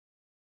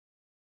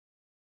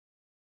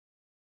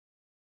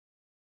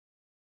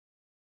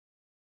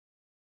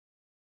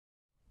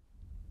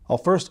I'll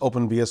first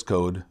open VS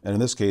Code, and in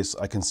this case,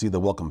 I can see the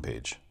welcome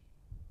page.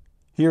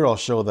 Here I'll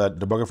show that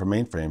Debugger for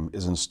Mainframe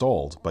is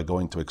installed by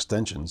going to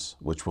Extensions,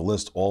 which will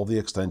list all the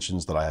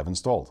extensions that I have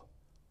installed.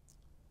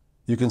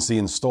 You can see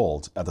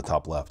Installed at the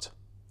top left.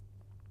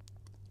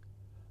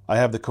 I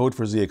have the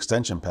Code4z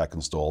extension pack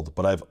installed,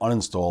 but I've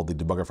uninstalled the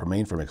Debugger for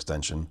Mainframe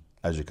extension,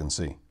 as you can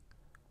see.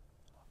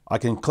 I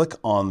can click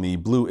on the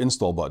blue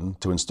Install button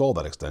to install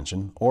that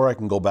extension, or I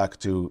can go back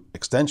to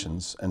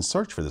Extensions and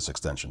search for this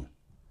extension.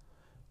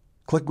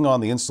 Clicking on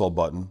the Install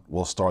button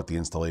will start the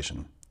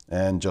installation,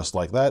 and just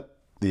like that,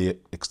 the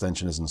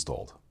extension is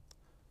installed.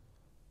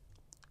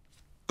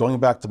 Going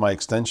back to my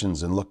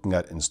extensions and looking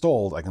at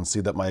Installed, I can see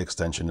that my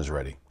extension is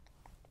ready.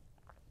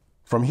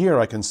 From here,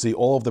 I can see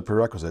all of the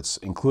prerequisites,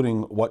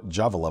 including what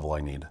Java level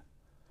I need.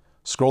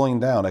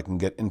 Scrolling down, I can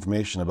get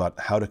information about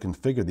how to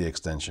configure the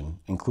extension,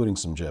 including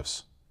some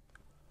GIFs.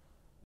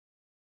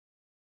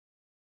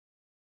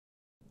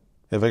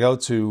 If I go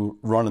to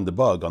Run and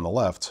Debug on the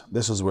left,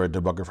 this is where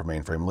Debugger for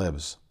Mainframe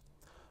lives.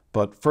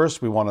 But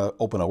first, we want to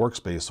open a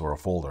workspace or a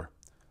folder.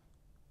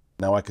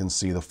 Now I can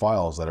see the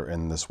files that are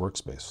in this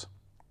workspace.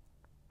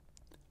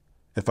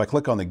 If I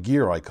click on the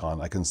gear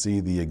icon, I can see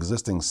the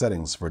existing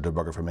settings for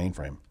Debugger for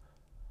Mainframe.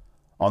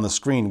 On the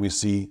screen, we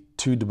see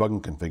 2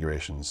 debugging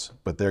configurations,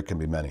 but there can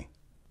be many.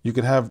 You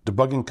can have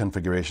debugging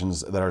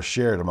configurations that are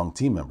shared among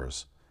team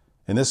members.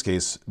 In this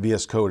case,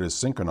 VS Code is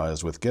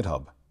synchronized with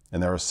GitHub,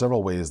 and there are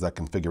several ways that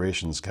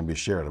configurations can be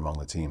shared among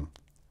the team.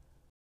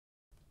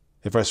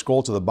 If I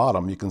scroll to the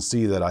bottom, you can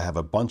see that I have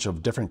a bunch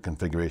of different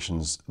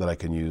configurations that I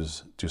can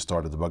use to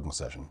start a debugging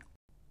session.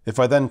 If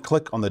I then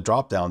click on the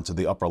drop-down to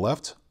the upper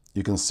left,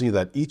 you can see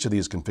that each of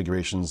these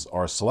configurations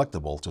are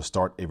selectable to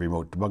start a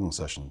remote debugging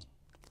session.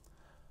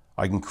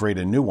 I can create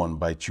a new one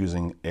by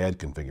choosing Add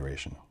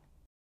Configuration.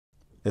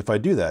 If I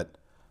do that,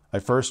 I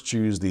first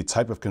choose the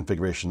type of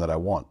configuration that I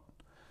want.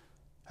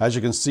 As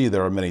you can see,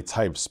 there are many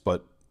types,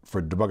 but for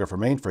Debugger for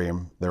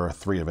Mainframe, there are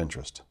 3 of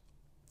interest.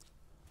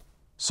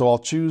 So I'll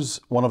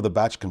choose one of the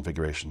batch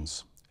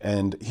configurations,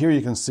 and here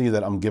you can see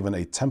that I'm given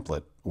a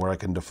template where I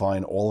can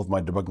define all of my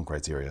debugging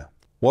criteria.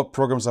 What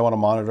programs I want to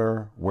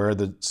monitor, where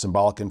the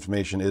symbolic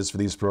information is for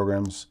these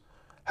programs,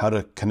 how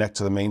to connect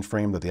to the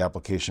mainframe that the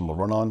application will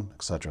run on,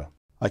 etc.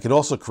 I could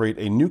also create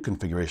a new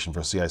configuration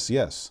for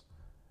CICS,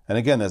 and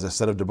again, there's a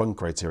set of debugging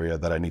criteria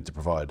that I need to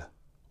provide.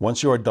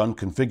 Once you are done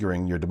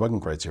configuring your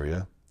debugging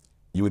criteria,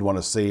 you would want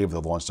to save the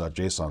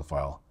launch.json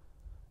file.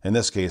 In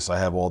this case, I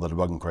have all the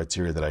debugging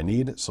criteria that I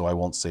need, so I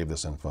won't save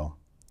this info.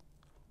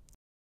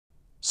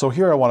 So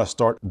here I want to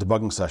start a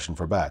debugging session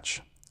for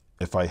batch.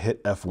 If I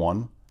hit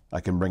F1, I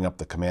can bring up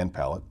the command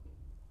palette.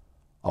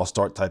 I'll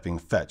start typing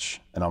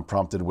fetch, and I'm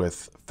prompted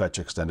with fetch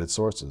extended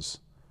sources.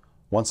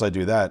 Once I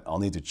do that, I'll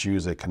need to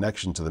choose a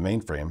connection to the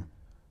mainframe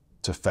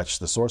to fetch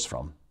the source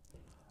from.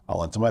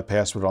 I'll enter my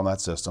password on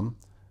that system,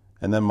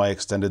 and then my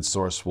extended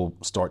source will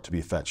start to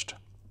be fetched.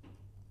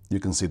 You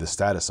can see the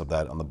status of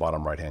that on the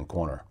bottom right-hand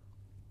corner.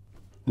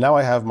 Now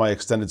I have my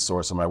extended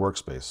source in my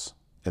workspace.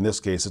 In this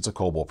case, it's a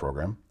COBOL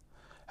program.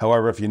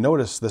 However, if you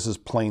notice, this is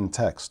plain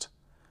text.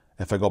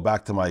 If I go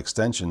back to my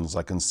extensions,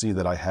 I can see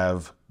that I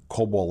have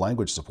COBOL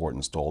language support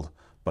installed,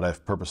 but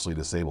I've purposely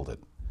disabled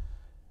it.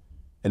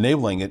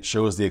 Enabling it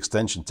shows the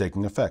extension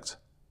taking effect.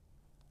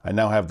 I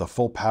now have the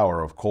full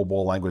power of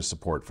COBOL language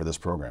support for this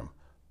program.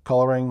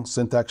 Coloring,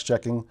 syntax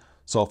checking,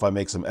 so if I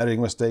make some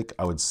editing mistake,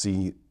 I would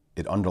see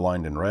it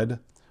underlined in red.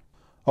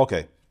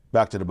 Okay,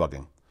 back to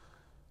debugging.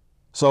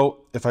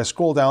 So if I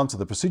scroll down to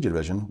the procedure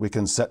division, we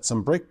can set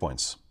some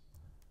breakpoints.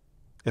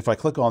 If I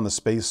click on the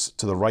space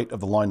to the right of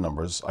the line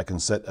numbers, I can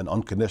set an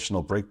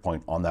unconditional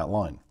breakpoint on that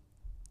line.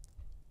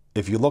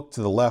 If you look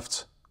to the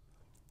left,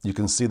 you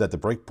can see that the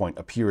breakpoint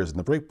appears in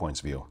the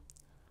breakpoints view.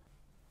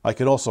 I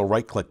could also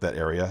right-click that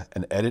area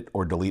and edit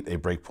or delete a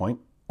breakpoint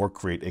or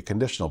create a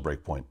conditional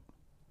breakpoint.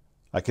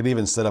 I could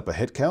even set up a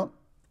hit count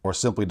or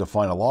simply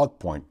define a log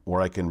point where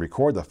I can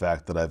record the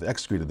fact that I've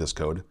executed this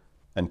code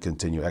and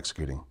continue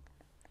executing.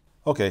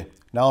 Okay,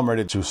 now I'm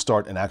ready to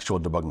start an actual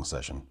debugging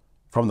session.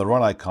 From the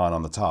run icon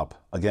on the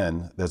top,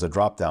 again, there's a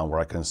drop-down where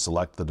I can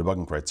select the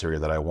debugging criteria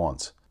that I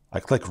want.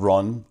 I click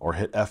Run or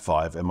hit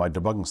F5 and my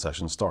debugging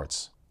session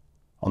starts.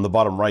 On the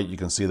bottom right, you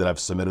can see that I've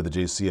submitted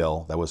the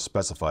JCL that was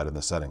specified in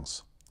the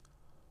settings.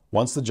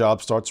 Once the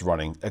job starts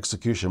running,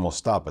 execution will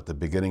stop at the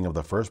beginning of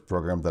the first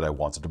program that I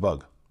want to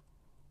debug.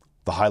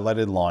 The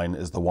highlighted line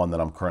is the one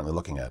that I'm currently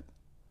looking at.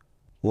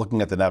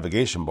 Looking at the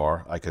navigation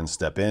bar, I can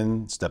step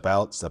in, step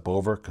out, step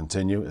over,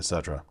 continue,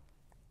 etc.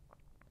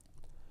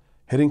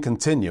 Hitting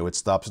continue, it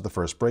stops at the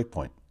first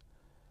breakpoint.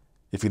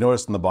 If you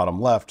notice in the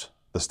bottom left,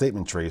 the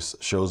statement trace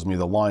shows me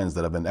the lines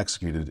that have been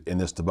executed in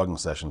this debugging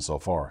session so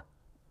far.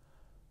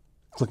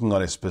 Clicking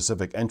on a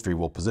specific entry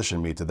will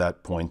position me to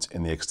that point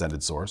in the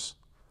extended source.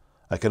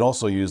 I can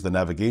also use the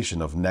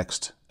navigation of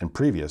next and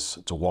previous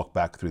to walk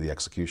back through the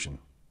execution.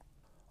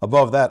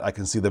 Above that, I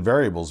can see the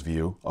variables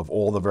view of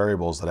all the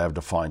variables that I have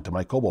defined to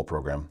my COBOL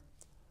program.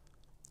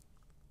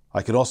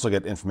 I can also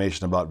get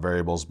information about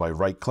variables by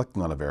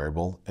right-clicking on a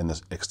variable in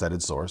the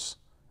extended source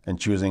and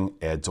choosing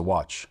Add to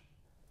Watch.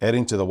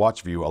 Adding to the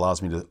watch view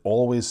allows me to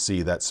always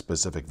see that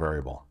specific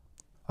variable.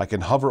 I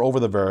can hover over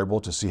the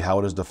variable to see how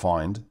it is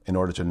defined in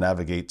order to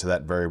navigate to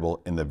that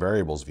variable in the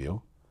variables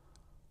view.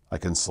 I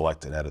can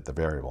select and edit the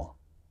variable.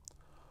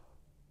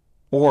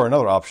 Or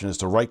another option is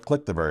to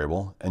right-click the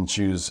variable and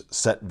choose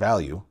Set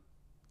Value,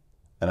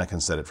 and I can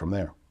set it from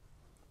there.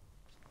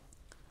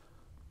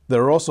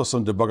 There are also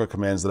some debugger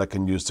commands that I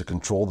can use to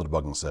control the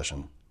debugging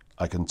session.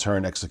 I can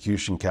turn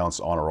execution counts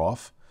on or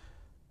off.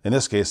 In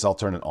this case, I'll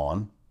turn it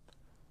on.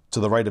 To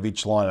the right of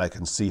each line, I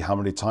can see how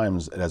many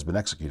times it has been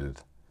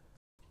executed.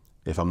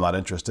 If I'm not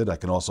interested, I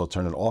can also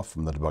turn it off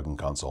from the debugging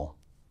console.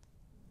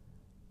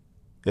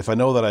 If I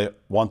know that I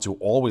want to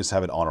always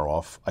have it on or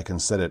off, I can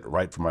set it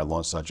right from my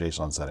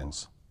launch.json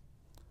settings.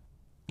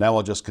 Now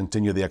I'll just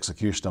continue the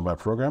execution of my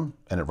program,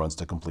 and it runs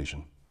to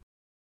completion.